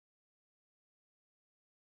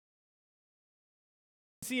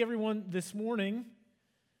see everyone this morning.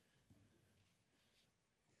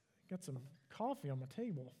 Got some coffee on my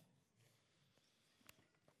table.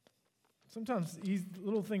 Sometimes these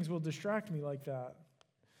little things will distract me like that.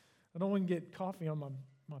 I don't want to get coffee on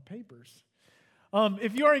my papers.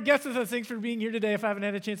 If you are a guest with us, thanks for being here today. If I haven't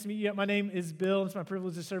had a chance to meet you yet, my name is Bill. It's my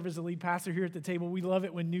privilege to serve as the lead pastor here at the table. We love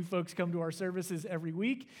it when new folks come to our services every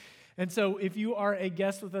week. And so if you are a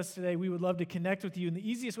guest with us today, we would love to connect with you. And the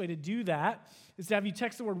easiest way to do that is to have you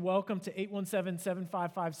text the word welcome to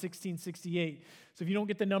 817-755-1668. So if you don't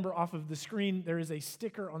get the number off of the screen, there is a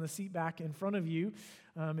sticker on the seat back in front of you,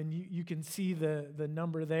 and you can see the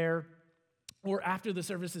number there. Or after the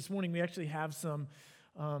service this morning, we actually have some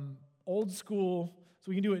old school, so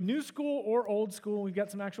we can do it new school or old school. We've got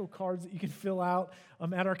some actual cards that you can fill out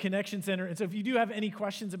at our Connection Center. And so if you do have any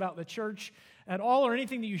questions about the church at all or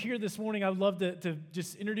anything that you hear this morning, I would love to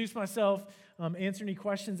just introduce myself, answer any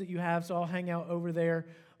questions that you have. So I'll hang out over there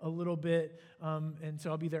a little bit. And so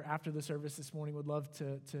I'll be there after the service this morning. Would love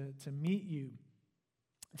to meet you.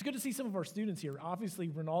 It's good to see some of our students here. Obviously,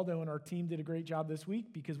 Ronaldo and our team did a great job this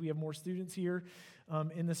week because we have more students here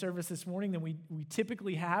in the service this morning than we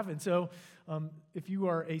typically have. And so if you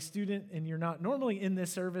are a student and you're not normally in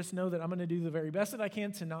this service, know that I'm going to do the very best that I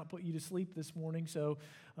can to not put you to sleep this morning. So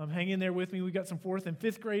hang in there with me. We've got some 4th and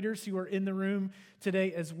 5th graders who are in the room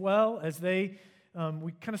today as well. As we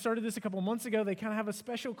kind of started this a couple months ago. They kind of have a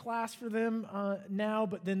special class for them now,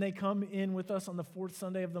 but then they come in with us on the 4th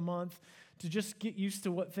Sunday of the month to just get used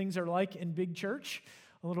to what things are like in big church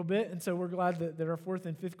a little bit. And so we're glad that our 4th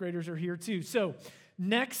and 5th graders are here too. So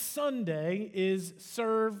next Sunday is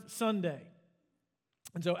Serve Sunday.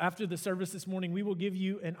 And so after the service this morning, we will give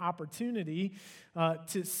you an opportunity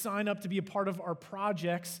to sign up to be a part of our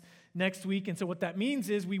projects next week. And so what that means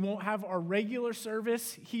is we won't have our regular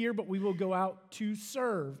service here, but we will go out to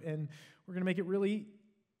serve. And we're going to make it really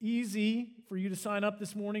easy for you to sign up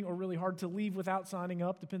this morning or really hard to leave without signing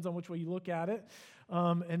up. Depends on which way you look at it.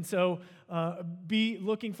 And so be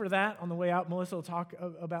looking for that on the way out. Melissa will talk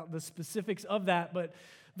about the specifics of that. But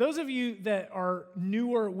those of you that are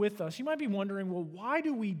newer with us, you might be wondering, well, why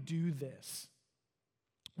do we do this?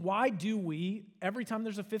 Why do we, every time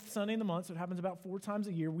there's a 5th Sunday in the month, so it happens about 4 times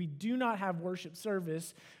a year, we do not have worship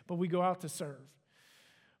service, but we go out to serve?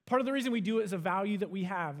 Part of the reason we do it is a value that we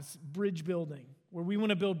have. It's bridge building, where we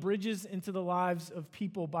want to build bridges into the lives of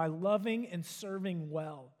people by loving and serving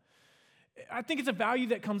well. I think it's a value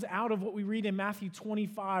that comes out of what we read in Matthew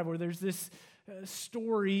 25, where there's this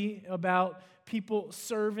story about people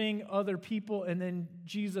serving other people, and then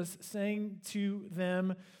Jesus saying to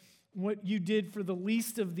them, "What you did for the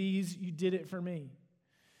least of these, you did it for me."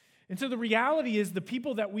 And so the reality is the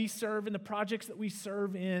people that we serve and the projects that we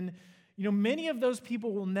serve in, many of those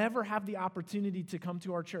people will never have the opportunity to come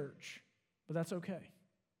to our church, but that's okay.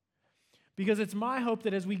 Because it's my hope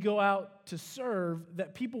that as we go out to serve,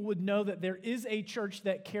 that people would know that there is a church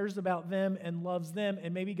that cares about them and loves them,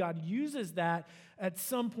 and maybe God uses that at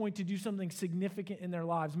some point to do something significant in their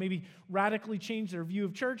lives. Maybe radically change their view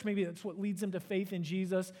of church. Maybe that's what leads them to faith in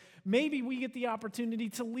Jesus. Maybe we get the opportunity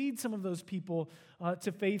to lead some of those people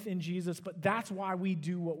to faith in Jesus, but that's why we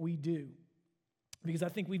do what we do. Because I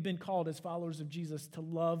think we've been called as followers of Jesus to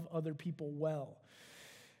love other people well.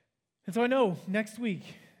 And so I know next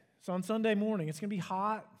week, so on Sunday morning, it's going to be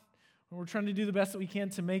hot. We're trying to do the best that we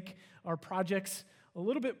can to make our projects a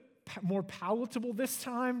little bit more palatable this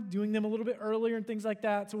time, doing them a little bit earlier and things like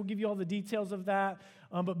that. So we'll give you all the details of that.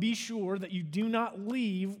 But be sure that you do not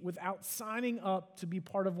leave without signing up to be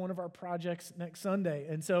part of one of our projects next Sunday.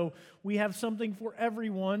 And so we have something for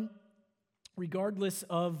everyone, regardless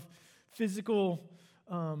of physical,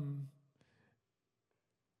 I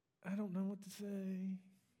don't know what to say.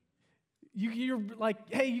 You're like,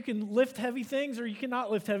 hey, you can lift heavy things or you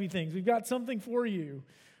cannot lift heavy things. We've got something for you,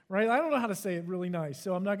 right? I don't know how to say it really nice,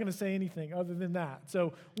 so I'm not going to say anything other than that.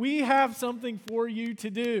 So we have something for you to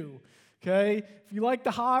do, okay? If you like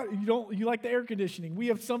the hot, you like the air conditioning, we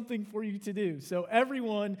have something for you to do. So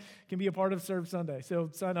everyone can be a part of Serve Sunday. So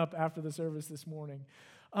sign up after the service this morning.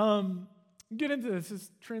 Get into this.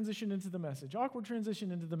 Just transition into the message. Awkward transition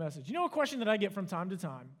into the message. A question that I get from time to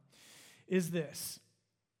time is this.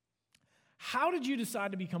 How did you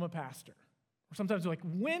decide to become a pastor? Or sometimes like,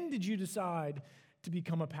 when did you decide to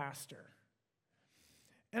become a pastor?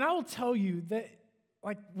 And I will tell you that,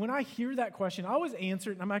 when I hear that question, I always answer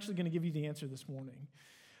it, and I'm actually going to give you the answer this morning.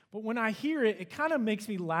 But when I hear it, it kind of makes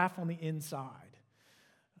me laugh on the inside.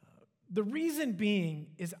 The reason being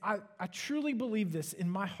is I truly believe this in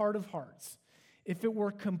my heart of hearts. If it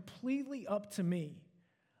were completely up to me,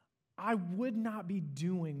 I would not be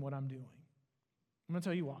doing what I'm doing. I'm going to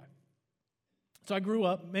tell you why. So I grew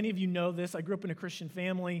up, many of you know this, I grew up in a Christian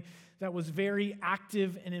family that was very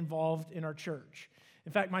active and involved in our church.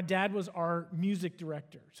 In fact, my dad was our music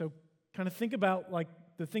director. So kind of think about like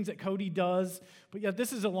the things that Cody does, but yet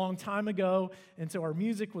this is a long time ago, and so our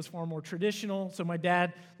music was far more traditional. So my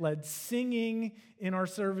dad led singing in our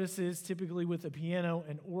services, typically with a piano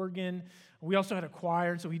and organ. We also had a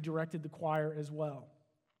choir, so he directed the choir as well.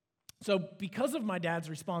 So because of my dad's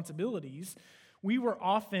responsibilities, we were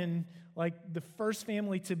often like the first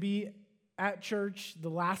family to be at church, the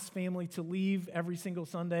last family to leave every single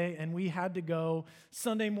Sunday, and we had to go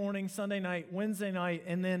Sunday morning, Sunday night, Wednesday night,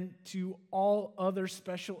 and then to all other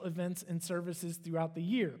special events and services throughout the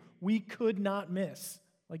year. We could not miss,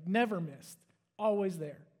 like never missed, always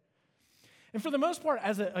there. And for the most part,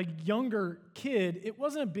 as a younger kid, it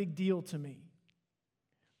wasn't a big deal to me.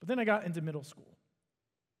 But then I got into middle school.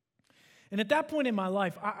 And at that point in my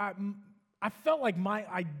life, I felt like my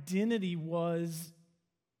identity was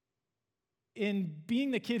in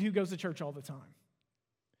being the kid who goes to church all the time.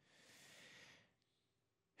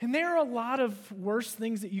 And there are a lot of worse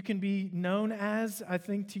things that you can be known as, I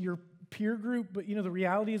think, to your peer group. But, the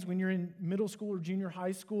reality is when you're in middle school or junior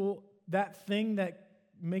high school, that thing that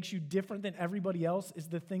makes you different than everybody else is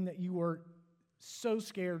the thing that you are so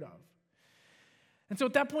scared of. And so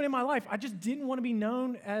at that point in my life, I just didn't want to be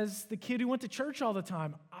known as the kid who went to church all the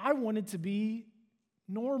time. I wanted to be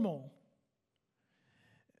normal.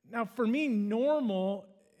 Now, for me, normal,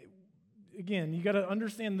 again, you got to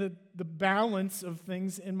understand the balance of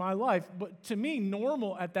things in my life. But to me,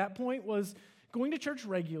 normal at that point was going to church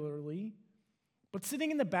regularly, but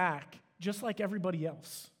sitting in the back just like everybody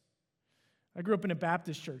else. I grew up in a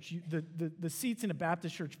Baptist church. The seats in a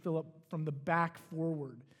Baptist church fill up from the back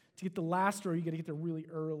forward. To get the last row, you got to get there really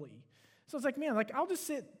early. So it's like, man, I'll just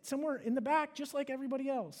sit somewhere in the back just like everybody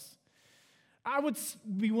else. I would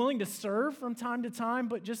be willing to serve from time to time,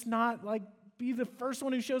 but just not be the first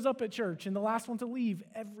one who shows up at church and the last one to leave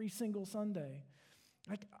every single Sunday.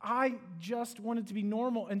 I just wanted to be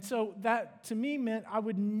normal. And so that to me meant I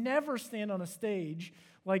would never stand on a stage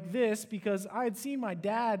like this because I had seen my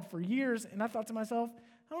dad for years and I thought to myself,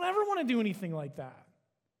 I don't ever want to do anything like that.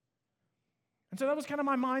 And so that was kind of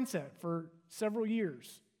my mindset for several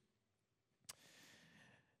years.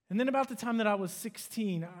 And then about the time that I was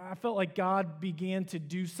 16, I felt like God began to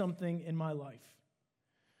do something in my life.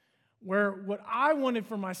 Where what I wanted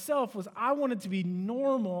for myself was I wanted to be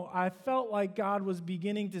normal. I felt like God was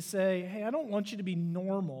beginning to say, hey, I don't want you to be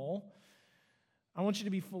normal. I want you to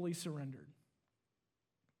be fully surrendered.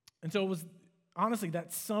 And so it was honestly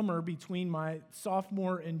that summer between my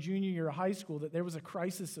sophomore and junior year of high school that there was a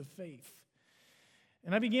crisis of faith.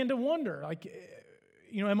 And I began to wonder,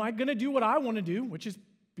 am I going to do what I want to do, which is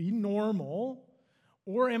be normal,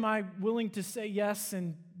 or am I willing to say yes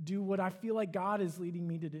and do what I feel like God is leading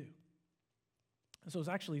me to do? So it was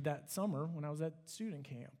actually that summer when I was at student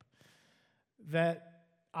camp that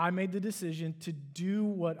I made the decision to do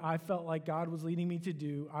what I felt like God was leading me to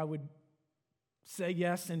do. I would say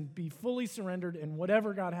yes and be fully surrendered, and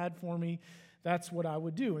whatever God had for me, that's what I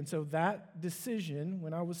would do. And so that decision,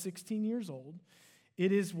 when I was 16 years old,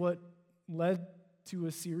 it is what led to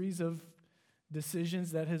a series of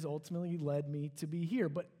decisions that has ultimately led me to be here.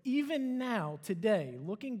 But even now, today,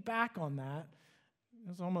 looking back on that,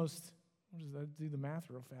 it's almost, do the math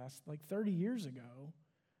real fast, 30 years ago,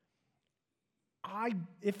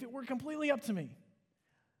 if it were completely up to me,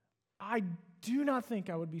 I do not think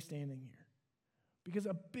I would be standing here because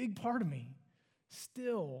a big part of me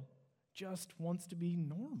still just wants to be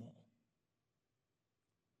normal.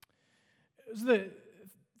 It was the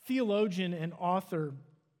theologian and author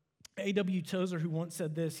A.W. Tozer who once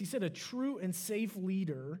said this. He said, a true and safe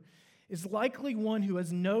leader is likely one who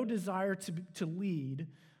has no desire to lead,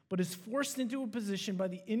 but is forced into a position by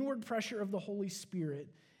the inward pressure of the Holy Spirit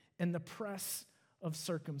and the press of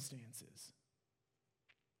circumstances.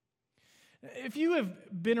 If you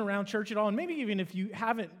have been around church at all, and maybe even if you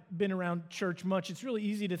haven't been around church much, it's really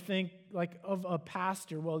easy to think of a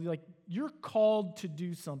pastor. Well, you're called to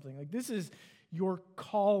do something. This is your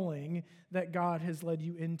calling that God has led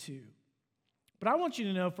you into. But I want you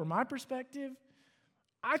to know, from my perspective,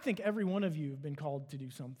 I think every one of you have been called to do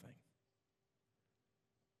something.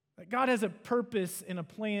 God has a purpose and a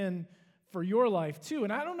plan for your life too,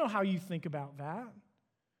 and I don't know how you think about that.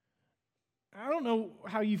 I don't know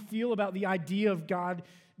how you feel about the idea of God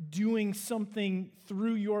doing something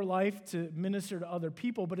through your life to minister to other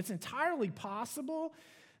people, but it's entirely possible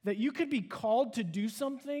that you could be called to do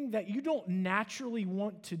something that you don't naturally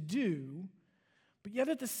want to do, but yet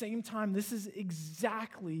at the same time, this is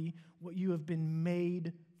exactly what you have been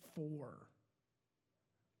made for.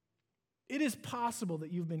 it is possible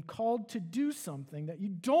that you've been called to do something that you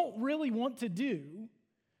don't really want to do,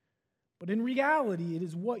 but in reality, it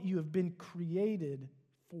is what you have been created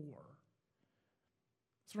for.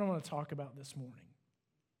 That's what I want to talk about this morning.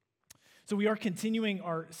 So we are continuing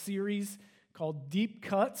our series called Deep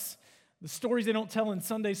Cuts, the stories they don't tell in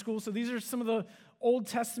Sunday school. So these are some of the Old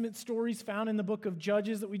Testament stories found in the book of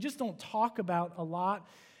Judges that we just don't talk about a lot.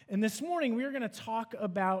 And this morning, we are going to talk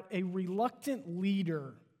about a reluctant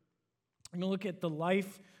leader. I'm going to look at the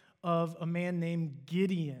life of a man named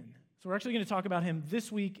Gideon. So we're actually going to talk about him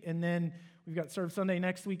this week, and then we've got Serve Sunday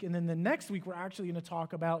next week, and then the next week we're actually going to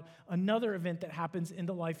talk about another event that happens in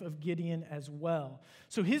the life of Gideon as well.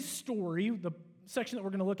 So his story, the section that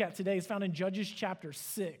we're going to look at today, is found in Judges chapter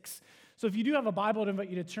 6. So if you do have a Bible, I'd invite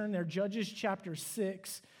you to turn there, Judges chapter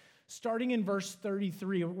 6, starting in verse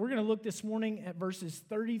 33. We're going to look this morning at verses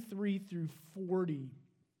 33 through 40.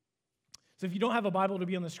 So if you don't have a Bible, to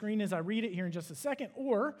be on the screen as I read it here in just a second,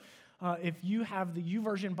 or if you have the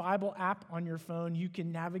YouVersion Bible app on your phone, you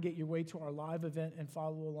can navigate your way to our live event and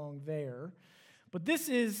follow along there. But this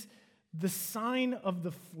is the sign of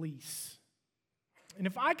the fleece. And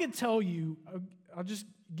if I could tell you, I'll just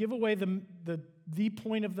give away the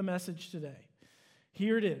point of the message today.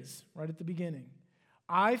 Here it is, right at the beginning.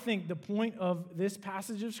 I think the point of this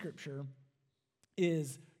passage of Scripture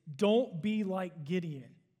is don't be like Gideon.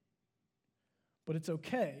 But it's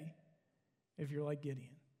okay if you're like Gideon.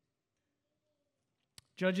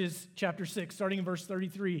 Judges chapter 6, starting in verse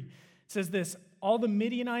 33, says this: all the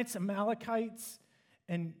Midianites, Amalekites,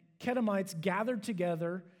 and Kedemites gathered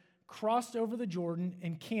together, crossed over the Jordan,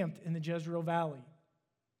 and camped in the Jezreel Valley.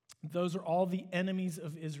 Those are all the enemies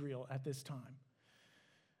of Israel at this time.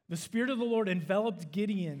 The Spirit of the Lord enveloped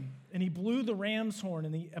Gideon, and he blew the ram's horn,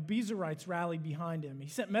 and the Abiezrites rallied behind him. He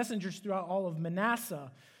sent messengers throughout all of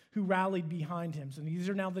Manasseh, who rallied behind him. So these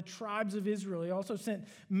are now the tribes of Israel. He also sent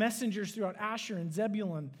messengers throughout Asher and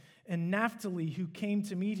Zebulun and Naphtali who came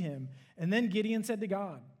to meet him. And then Gideon said to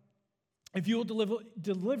God, if you will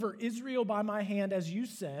deliver Israel by my hand, as you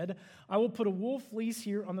said, I will put a wool fleece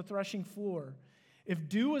here on the threshing floor. If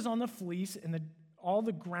dew is on the fleece and all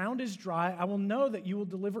the ground is dry, I will know that you will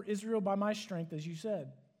deliver Israel by my strength, as you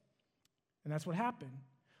said. And that's what happened.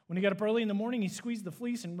 When he got up early in the morning, he squeezed the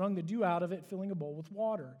fleece and wrung the dew out of it, filling a bowl with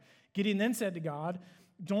water. Gideon then said to God,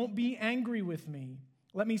 don't be angry with me.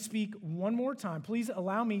 Let me speak one more time. Please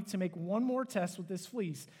allow me to make one more test with this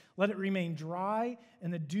fleece. Let it remain dry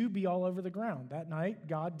and the dew be all over the ground. That night,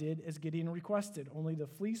 God did as Gideon requested. Only the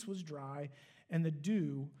fleece was dry and the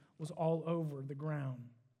dew was all over the ground.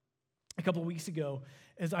 A couple of weeks ago,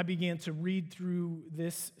 as I began to read through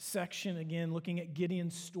this section again, looking at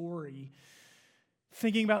Gideon's story,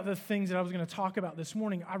 thinking about the things that I was going to talk about this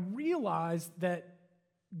morning, I realized that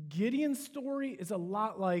Gideon's story is a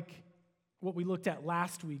lot like what we looked at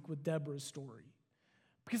last week with Deborah's story.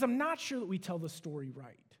 Because I'm not sure that we tell the story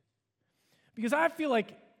right. Because I feel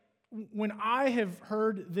like when I have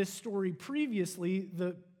heard this story previously,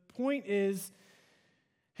 the point is,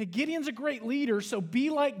 hey, Gideon's a great leader, so be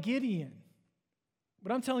like Gideon.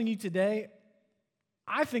 But I'm telling you today,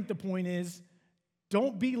 I think the point is,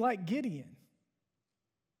 don't be like Gideon.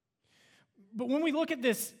 But when we look at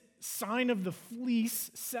this sign of the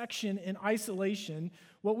fleece section in isolation,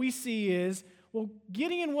 what we see is, well,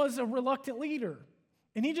 Gideon was a reluctant leader.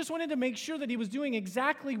 And he just wanted to make sure that he was doing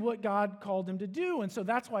exactly what God called him to do. And so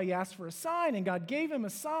that's why he asked for a sign, and God gave him a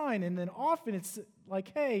sign. And then often it's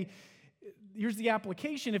like, hey, here's the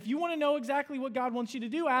application. If you want to know exactly what God wants you to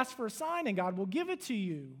do, ask for a sign, and God will give it to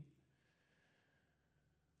you.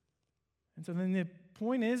 And so then the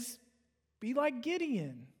point is, be like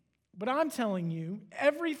Gideon. But I'm telling you,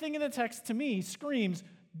 everything in the text to me screams,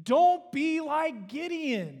 don't be like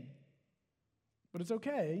Gideon. But it's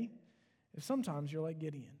okay if sometimes you're like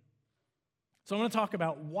Gideon. So I'm going to talk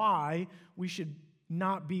about why we should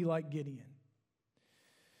not be like Gideon.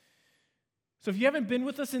 So if you haven't been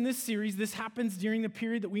with us in this series, this happens during the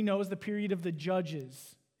period that we know as the period of the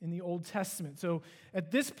Judges in the Old Testament. So at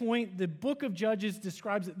this point, the book of Judges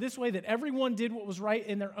describes it this way, that everyone did what was right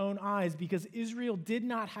in their own eyes because Israel did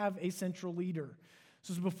not have a central leader.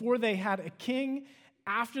 So before they had a king,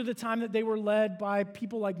 after the time that they were led by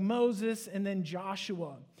people like Moses and then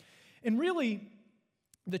Joshua. And really,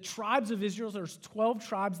 the tribes of Israel, there's 12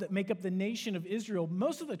 tribes that make up the nation of Israel.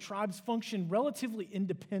 Most of the tribes function relatively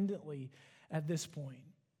independently at this point.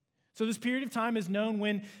 So this period of time is known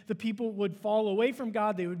when the people would fall away from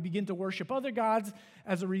God. They would begin to worship other gods.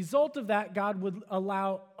 As a result of that, God would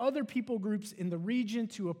allow other people groups in the region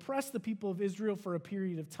to oppress the people of Israel for a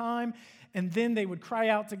period of time. And then they would cry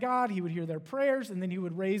out to God. He would hear their prayers. And then he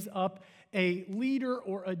would raise up a leader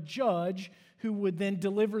or a judge who would then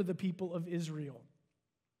deliver the people of Israel.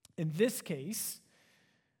 In this case,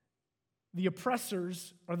 the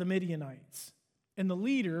oppressors are the Midianites. And the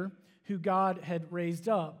leader who God had raised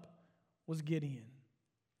up was Gideon.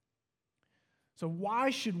 So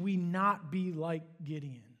why should we not be like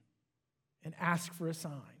Gideon and ask for a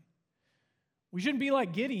sign? We shouldn't be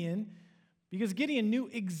like Gideon because Gideon knew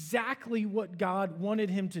exactly what God wanted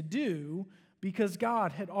him to do because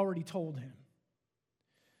God had already told him.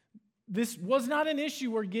 This was not an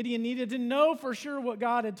issue where Gideon needed to know for sure what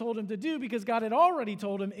God had told him to do because God had already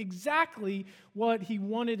told him exactly what he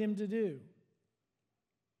wanted him to do.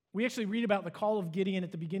 We actually read about the call of Gideon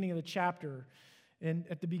at the beginning of the chapter and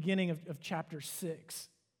at the beginning of chapter 6.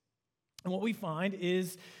 And what we find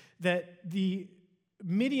is that the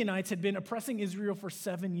Midianites had been oppressing Israel for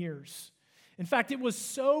 7 years. In fact, it was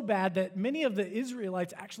so bad that many of the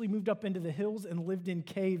Israelites actually moved up into the hills and lived in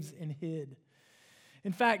caves and hid.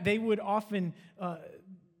 In fact, they would often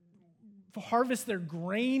harvest their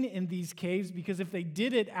grain in these caves because if they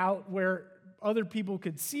did it out where other people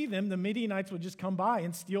could see them, the Midianites would just come by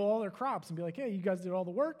and steal all their crops and be like, hey, you guys did all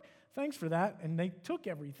the work. Thanks for that. And they took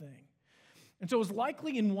everything. And so it was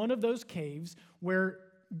likely in one of those caves where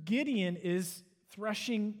Gideon is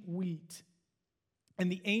threshing wheat.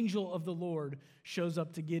 And the angel of the Lord shows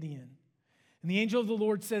up to Gideon. And the angel of the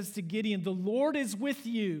Lord says to Gideon, the Lord is with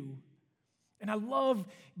you. And I love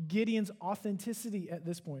Gideon's authenticity at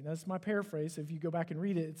this point. That's my paraphrase. If you go back and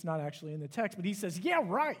read it, it's not actually in the text. But he says, yeah,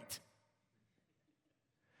 right.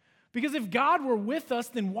 Because if God were with us,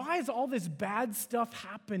 then why is all this bad stuff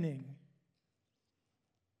happening?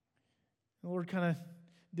 The Lord kind of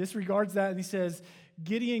disregards that and he says,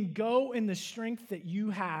 Gideon, go in the strength that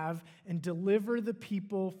you have and deliver the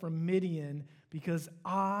people from Midian because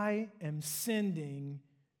I am sending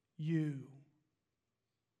you.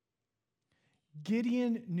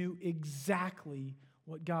 Gideon knew exactly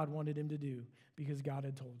what God wanted him to do because God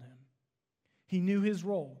had told him. He knew his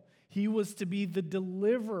role. He was to be the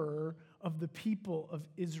deliverer of the people of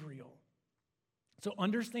Israel. So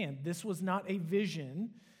understand, this was not a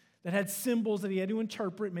vision that had symbols that he had to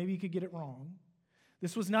interpret. Maybe he could get it wrong.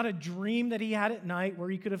 This was not a dream that he had at night where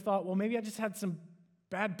he could have thought, well, maybe I just had some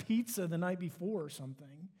bad pizza the night before or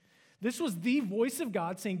something. This was the voice of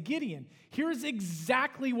God saying, Gideon, here's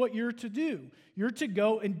exactly what you're to do. You're to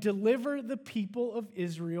go and deliver the people of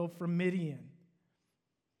Israel from Midian.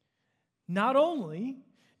 Not only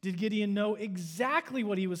did Gideon know exactly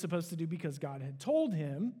what he was supposed to do because God had told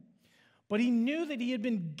him, but he knew that he had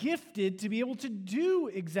been gifted to be able to do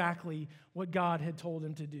exactly what God had told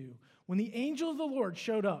him to do. When the angel of the Lord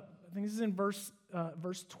showed up, I think this is in verse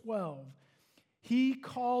 12, he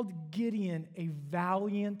called Gideon a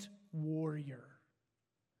valiant warrior.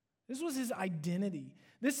 This was his identity.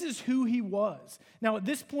 This is who he was. Now, at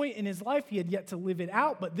this point in his life, he had yet to live it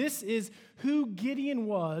out, but this is who Gideon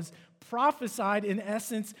was, prophesied in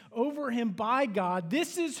essence over him by God.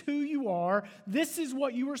 This is who you are. This is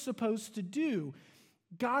what you were supposed to do.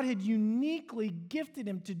 God had uniquely gifted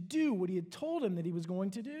him to do what he had told him that he was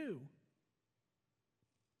going to do.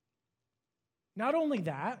 Not only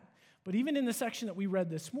that, but even in the section that we read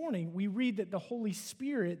this morning, we read that the Holy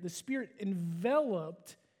Spirit, the Spirit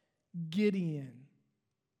enveloped Gideon.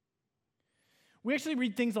 We actually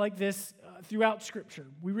read things like this throughout Scripture.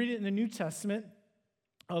 We read it in the New Testament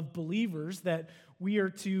of believers that we are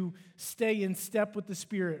to stay in step with the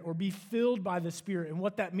Spirit or be filled by the Spirit. And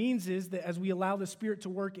what that means is that as we allow the Spirit to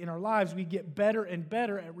work in our lives, we get better and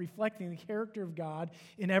better at reflecting the character of God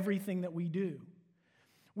in everything that we do.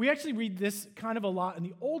 We actually read this kind of a lot in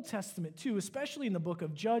the Old Testament too, especially in the book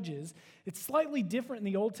of Judges. It's slightly different in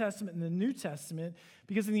the Old Testament and the New Testament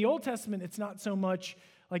because in the Old Testament, it's not so much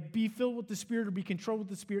like be filled with the Spirit or be controlled with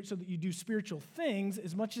the Spirit so that you do spiritual things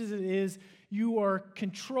as much as it is you are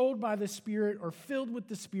controlled by the Spirit or filled with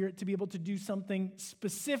the Spirit to be able to do something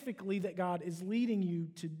specifically that God is leading you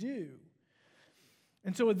to do.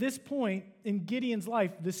 And so at this point in Gideon's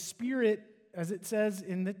life, the Spirit, as it says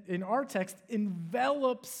in our text,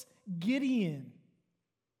 envelops Gideon.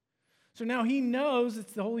 So now he knows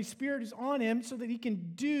it's the Holy Spirit is on him so that he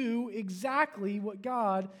can do exactly what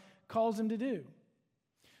God calls him to do.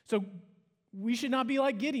 So we should not be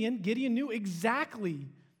like Gideon. Gideon knew exactly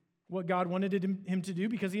what God wanted him to do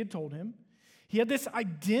because he had told him. He had this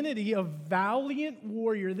identity of valiant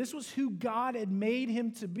warrior. This was who God had made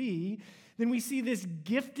him to be. then we see this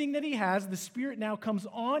gifting that he has. The Spirit now comes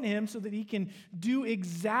on him so that he can do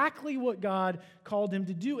exactly what God called him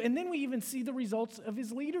to do. And then we even see the results of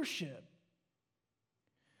his leadership.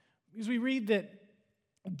 Because we read that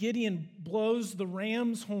Gideon blows the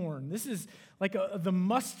ram's horn. This is like the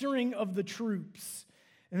mustering of the troops.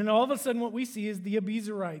 And then all of a sudden what we see is the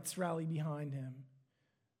Abiezrites rally behind him.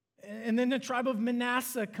 And then the tribe of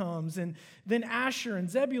Manasseh comes, and then Asher and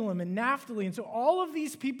Zebulun and Naphtali. And so all of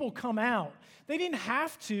these people come out. They didn't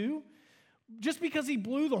have to. Just because he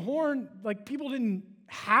blew the horn, like people didn't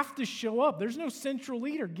have to show up. There's no central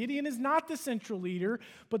leader. Gideon is not the central leader,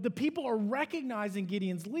 but the people are recognizing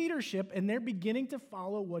Gideon's leadership, and they're beginning to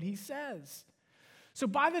follow what he says. So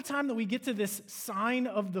by the time that we get to this sign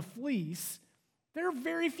of the fleece, there are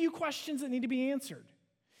very few questions that need to be answered.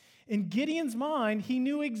 In Gideon's mind, he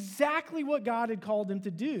knew exactly what God had called him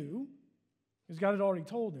to do, because God had already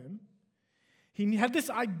told him. He had this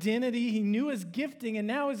identity, he knew his gifting, and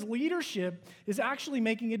now his leadership is actually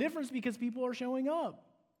making a difference because people are showing up.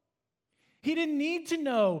 He didn't need to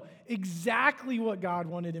know exactly what God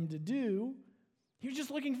wanted him to do. He was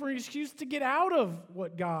just looking for an excuse to get out of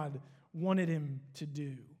what God wanted him to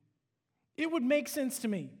do. It would make sense to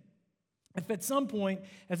me if at some point,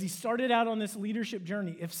 as he started out on this leadership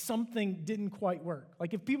journey, if something didn't quite work,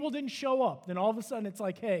 like if people didn't show up, then all of a sudden it's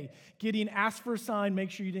like, hey, Gideon, ask for a sign, make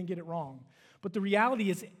sure you didn't get it wrong. But the reality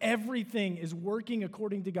is everything is working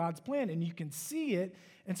according to God's plan, and you can see it,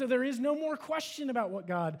 and so there is no more question about what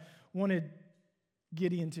God wanted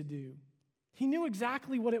Gideon to do. He knew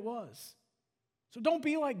exactly what it was. So don't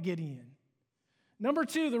be like Gideon. Number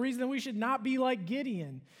two, the reason that we should not be like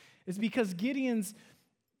Gideon is because Gideon's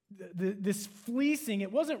this fleecing,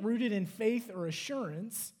 it wasn't rooted in faith or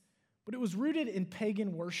assurance, but it was rooted in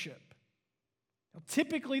pagan worship. Now,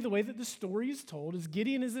 typically, the way that the story is told is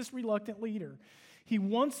Gideon is this reluctant leader. He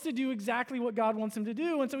wants to do exactly what God wants him to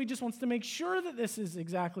do, and so he just wants to make sure that this is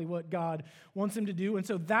exactly what God wants him to do, and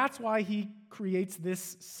so that's why he creates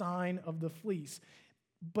this sign of the fleece.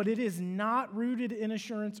 But it is not rooted in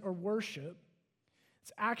assurance or worship.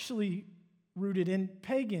 It's actually rooted in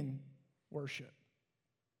pagan worship.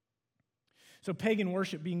 So pagan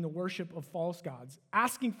worship being the worship of false gods.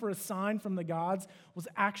 Asking for a sign from the gods was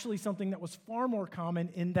actually something that was far more common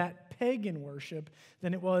in that pagan worship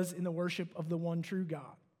than it was in the worship of the one true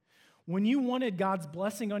God. When you wanted God's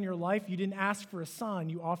blessing on your life, you didn't ask for a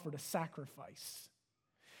sign, you offered a sacrifice.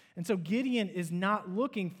 And so Gideon is not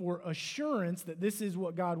looking for assurance that this is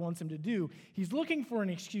what God wants him to do. He's looking for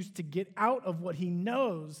an excuse to get out of what he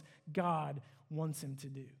knows God wants him to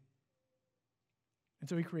do. And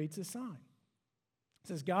so he creates a sign. He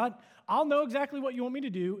says, God, I'll know exactly what you want me to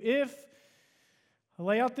do if I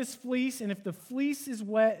lay out this fleece, and if the fleece is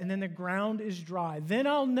wet and then the ground is dry, then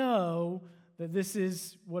I'll know that this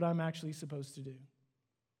is what I'm actually supposed to do.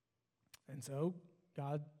 And so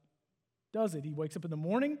God does it. He wakes up in the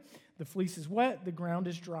morning, the fleece is wet, the ground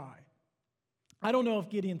is dry. I don't know if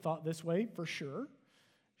Gideon thought this way for sure.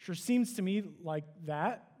 Sure seems to me like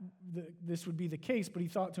this would be the case, but he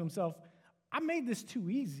thought to himself, I made this too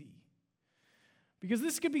easy. Because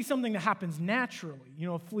this could be something that happens naturally. You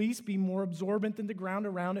know, a fleece be more absorbent than the ground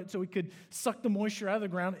around it, so it could suck the moisture out of the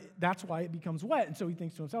ground. That's why it becomes wet. And so he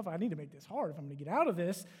thinks to himself, I need to make this hard. If I'm going to get out of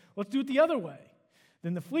this, let's do it the other way.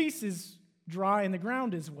 Then the fleece is dry and the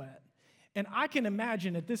ground is wet. And I can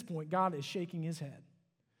imagine at this point, God is shaking his head.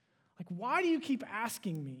 Like, why do you keep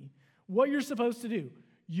asking me what you're supposed to do?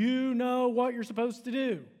 You know what you're supposed to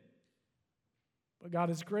do. But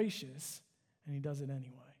God is gracious, and he does it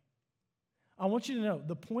anyway. I want you to know,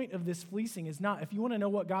 the point of this fleecing is not, if you want to know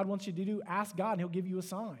what God wants you to do, ask God and he'll give you a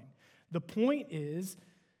sign. The point is,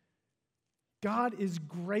 God is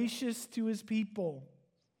gracious to his people.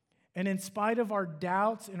 And in spite of our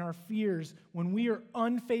doubts and our fears, when we are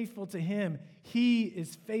unfaithful to him, he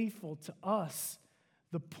is faithful to us.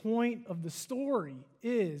 The point of the story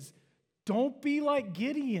is, don't be like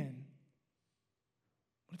Gideon.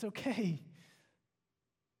 But it's okay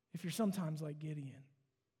if you're sometimes like Gideon.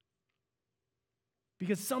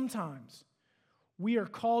 Because sometimes we are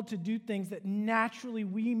called to do things that naturally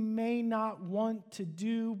we may not want to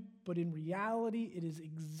do, but in reality, it is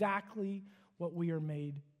exactly what we are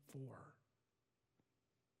made for.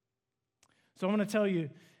 So I'm going to tell you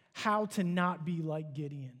how to not be like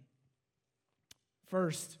Gideon.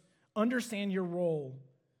 First, understand your role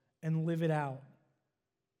and live it out.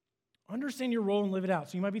 Understand your role and live it out.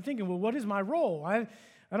 So you might be thinking, well, what is my role? I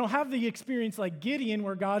don't have the experience like Gideon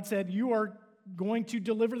where God said, you are going to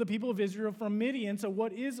deliver the people of Israel from Midian. So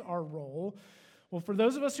what is our role? Well, for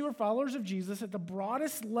those of us who are followers of Jesus, at the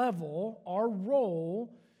broadest level, our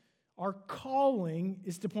our calling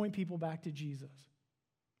is to point people back to Jesus.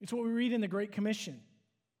 It's what we read in the Great Commission,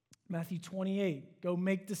 Matthew 28, go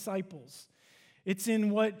make disciples. It's in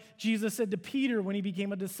what Jesus said to Peter when he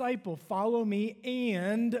became a disciple, follow me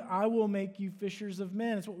and I will make you fishers of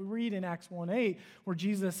men. It's what we read in Acts 1:8, where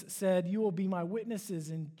Jesus said, you will be my witnesses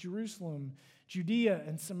in Jerusalem, Judea,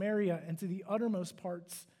 and Samaria, and to the uttermost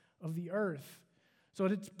parts of the earth. So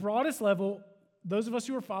at its broadest level, those of us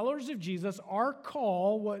who are followers of Jesus, our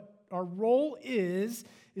call, what our role is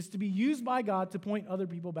to be used by God to point other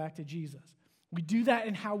people back to Jesus. We do that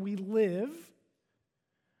in how we live,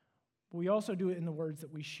 but we also do it in the words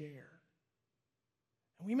that we share.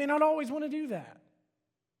 And we may not always want to do that,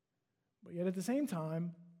 but yet at the same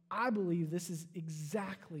time, I believe this is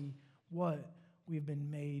exactly what we've been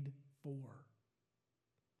made for.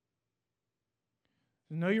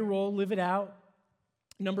 So know your role, live it out.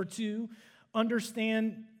 Number 2,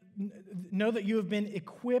 know that you have been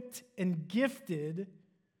equipped and gifted,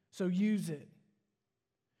 so use it.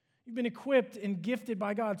 You've been equipped and gifted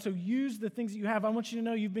by God, so use the things that you have. I want you to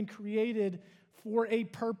know you've been created for a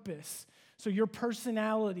purpose. So your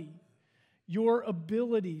personality, your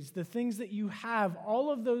abilities, the things that you have,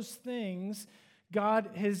 all of those things God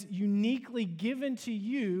has uniquely given to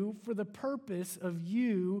you for the purpose of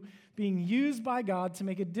you being used by God to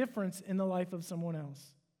make a difference in the life of someone else.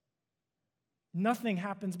 Nothing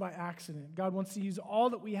happens by accident. God wants to use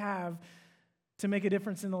all that we have to make a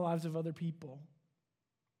difference in the lives of other people.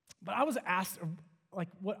 But I was asked,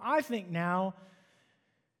 what I think now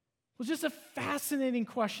was just a fascinating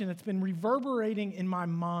question that's been reverberating in my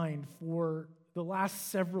mind for the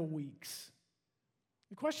last several weeks.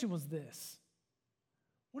 The question was this: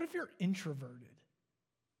 what if you're introverted?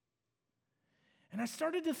 And I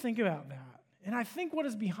started to think about that. And I think what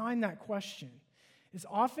is behind that question is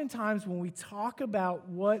oftentimes when we talk about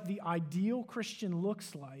what the ideal Christian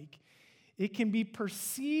looks like, it can be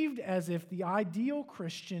perceived as if the ideal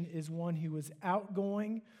Christian is one who is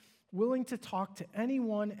outgoing, willing to talk to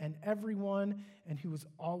anyone and everyone, and who is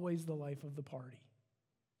always the life of the party.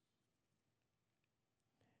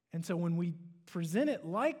 And so when we present it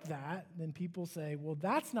like that, then people say, well,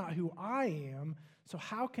 that's not who I am, so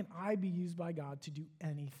how can I be used by God to do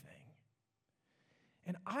anything?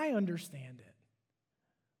 And I understand it.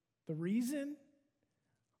 The reason,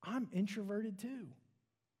 I'm introverted too.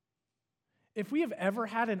 If we have ever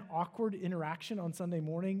had an awkward interaction on Sunday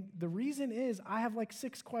morning, the reason is I have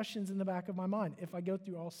 6 questions in the back of my mind. If I go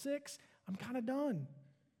through all 6, I'm kind of done.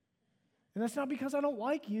 And that's not because I don't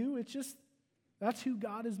like you, it's just that's who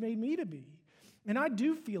God has made me to be. And I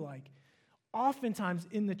do feel like oftentimes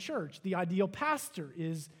in the church, the ideal pastor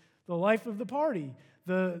is the life of the party,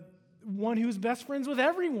 the one who's best friends with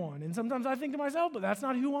everyone. And sometimes I think to myself, but that's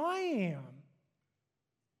not who I am.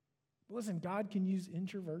 But listen, God can use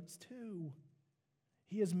introverts too.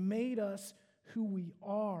 He has made us who we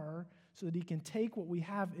are so that he can take what we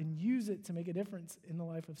have and use it to make a difference in the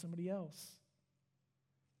life of somebody else.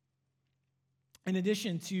 In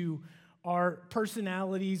addition to our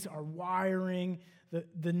personalities, our wiring,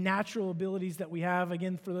 the natural abilities that we have,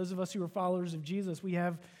 again, for those of us who are followers of Jesus, we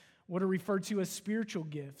have what are referred to as spiritual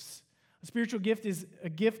gifts. A spiritual gift is a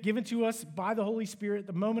gift given to us by the Holy Spirit,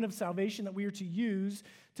 the moment of salvation that we are to use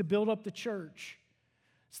to build up the church.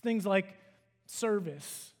 It's things like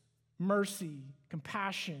service, mercy,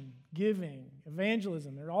 compassion, giving,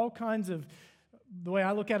 evangelism. There are all kinds of, the way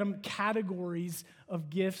I look at them, categories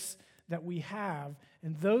of gifts that we have.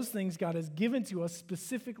 And those things God has given to us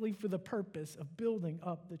specifically for the purpose of building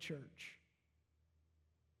up the church.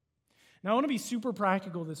 Now, I want to be super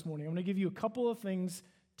practical this morning. I'm going to give you a couple of things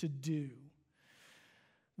to do.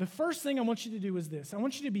 The first thing I want you to do is this. I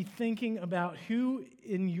want you to be thinking about who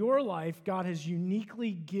in your life God has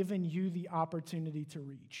uniquely given you the opportunity to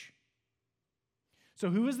reach. So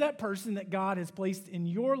who is that person that God has placed in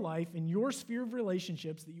your life, in your sphere of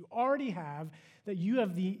relationships that you already have, that you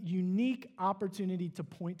have the unique opportunity to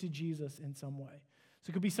point to Jesus in some way? So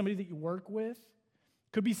it could be somebody that you work with,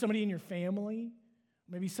 could be somebody in your family,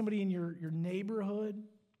 maybe somebody in your neighborhood.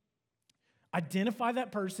 Identify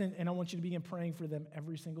that person, and I want you to begin praying for them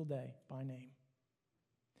every single day by name.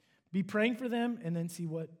 Be praying for them and then see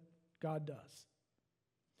what God does.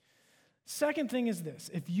 Second thing is this.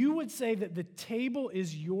 If you would say that the table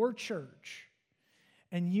is your church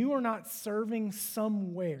and you are not serving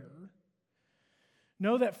somewhere,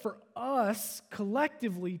 know that for us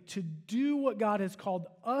collectively to do what God has called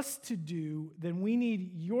us to do, then we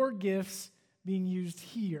need your gifts being used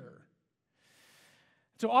here.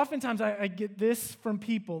 So oftentimes I get this from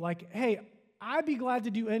people like, hey, I'd be glad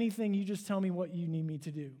to do anything, you just tell me what you need me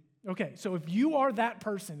to do. Okay, so if you are that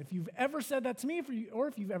person, if you've ever said that to me, or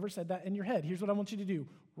if you've ever said that in your head, here's what I want you to do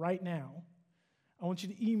right now. I want you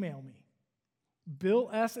to email me,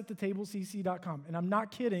 bills@thetablecc.com. And I'm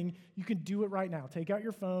not kidding. You can do it right now. Take out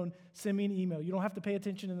your phone, send me an email. You don't have to pay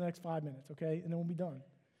attention in the next 5 minutes, okay? And then we'll be done.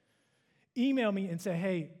 Email me and say,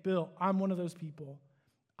 hey, Bill, I'm one of those people.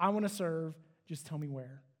 I want to serve. Just tell me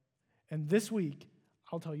where. And this week,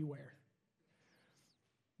 I'll tell you where.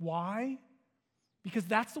 Why? Because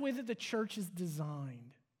that's the way that the church is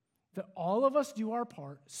designed, that all of us do our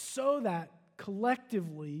part so that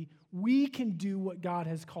collectively we can do what God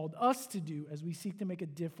has called us to do as we seek to make a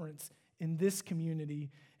difference in this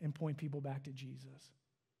community and point people back to Jesus.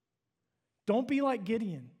 Don't be like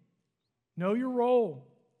Gideon. Know your role.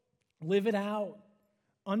 Live it out.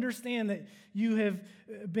 Understand that you have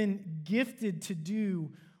been gifted to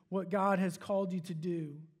do what God has called you to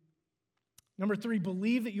do. Number 3,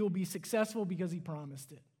 believe that you will be successful because he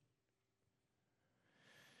promised it.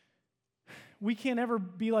 We can't ever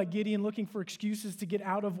be like Gideon looking for excuses to get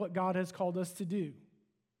out of what God has called us to do.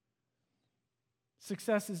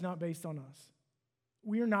 Success is not based on us.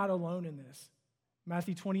 We are not alone in this.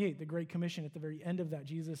 Matthew 28, the Great Commission, at the very end of that,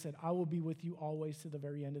 Jesus said, I will be with you always to the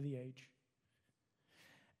very end of the age.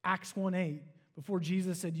 Acts 1:8, before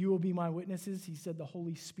Jesus said, you will be my witnesses, he said, the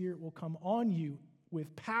Holy Spirit will come on you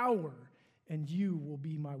with power, and you will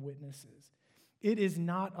be my witnesses. It is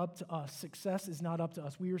not up to us. Success is not up to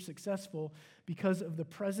us. We are successful because of the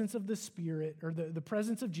presence of the Spirit, or the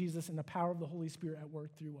presence of Jesus and the power of the Holy Spirit at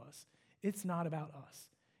work through us. It's not about us.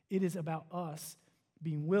 It is about us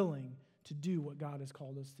being willing to do what God has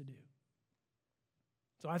called us to do.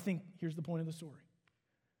 So I think here's the point of the story.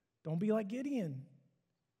 Don't be like Gideon.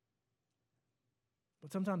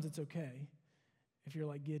 But sometimes it's okay if you're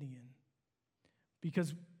like Gideon,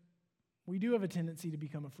 because we do have a tendency to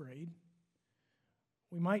become afraid.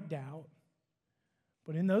 We might doubt.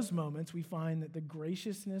 But in those moments, we find that the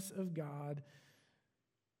graciousness of God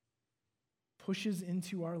pushes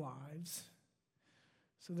into our lives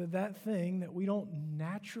so that thing that we don't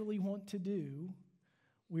naturally want to do,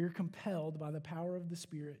 we're compelled by the power of the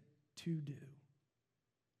Spirit to do.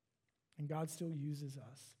 And God still uses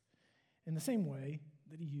us in the same way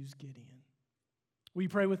that he used Gideon. Will you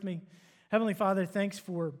pray with me? Heavenly Father, thanks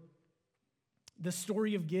for the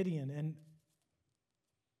story of Gideon. And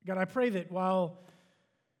God, I pray that while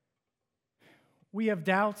we have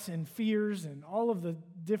doubts and fears and all of the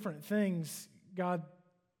different things, God,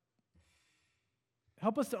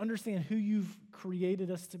 help us to understand who you've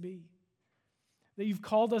created us to be. That you've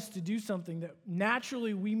called us to do something that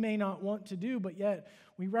naturally we may not want to do, but yet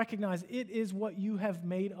we recognize it is what you have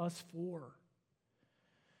made us for.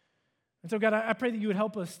 And so, God, I pray that you would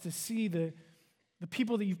help us to see the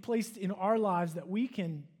people that you've placed in our lives, that we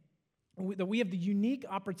have the unique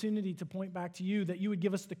opportunity to point back to you, that you would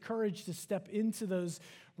give us the courage to step into those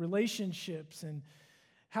relationships and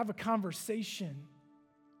have a conversation.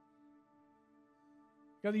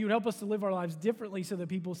 God, that you would help us to live our lives differently so that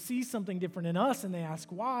people see something different in us and they ask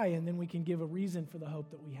why, and then we can give a reason for the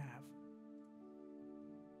hope that we have.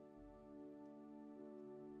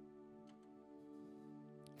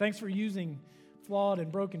 Thanks for using flawed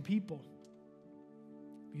and broken people,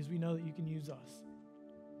 because we know that you can use us.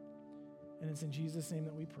 And it's in Jesus' name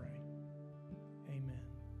that we pray.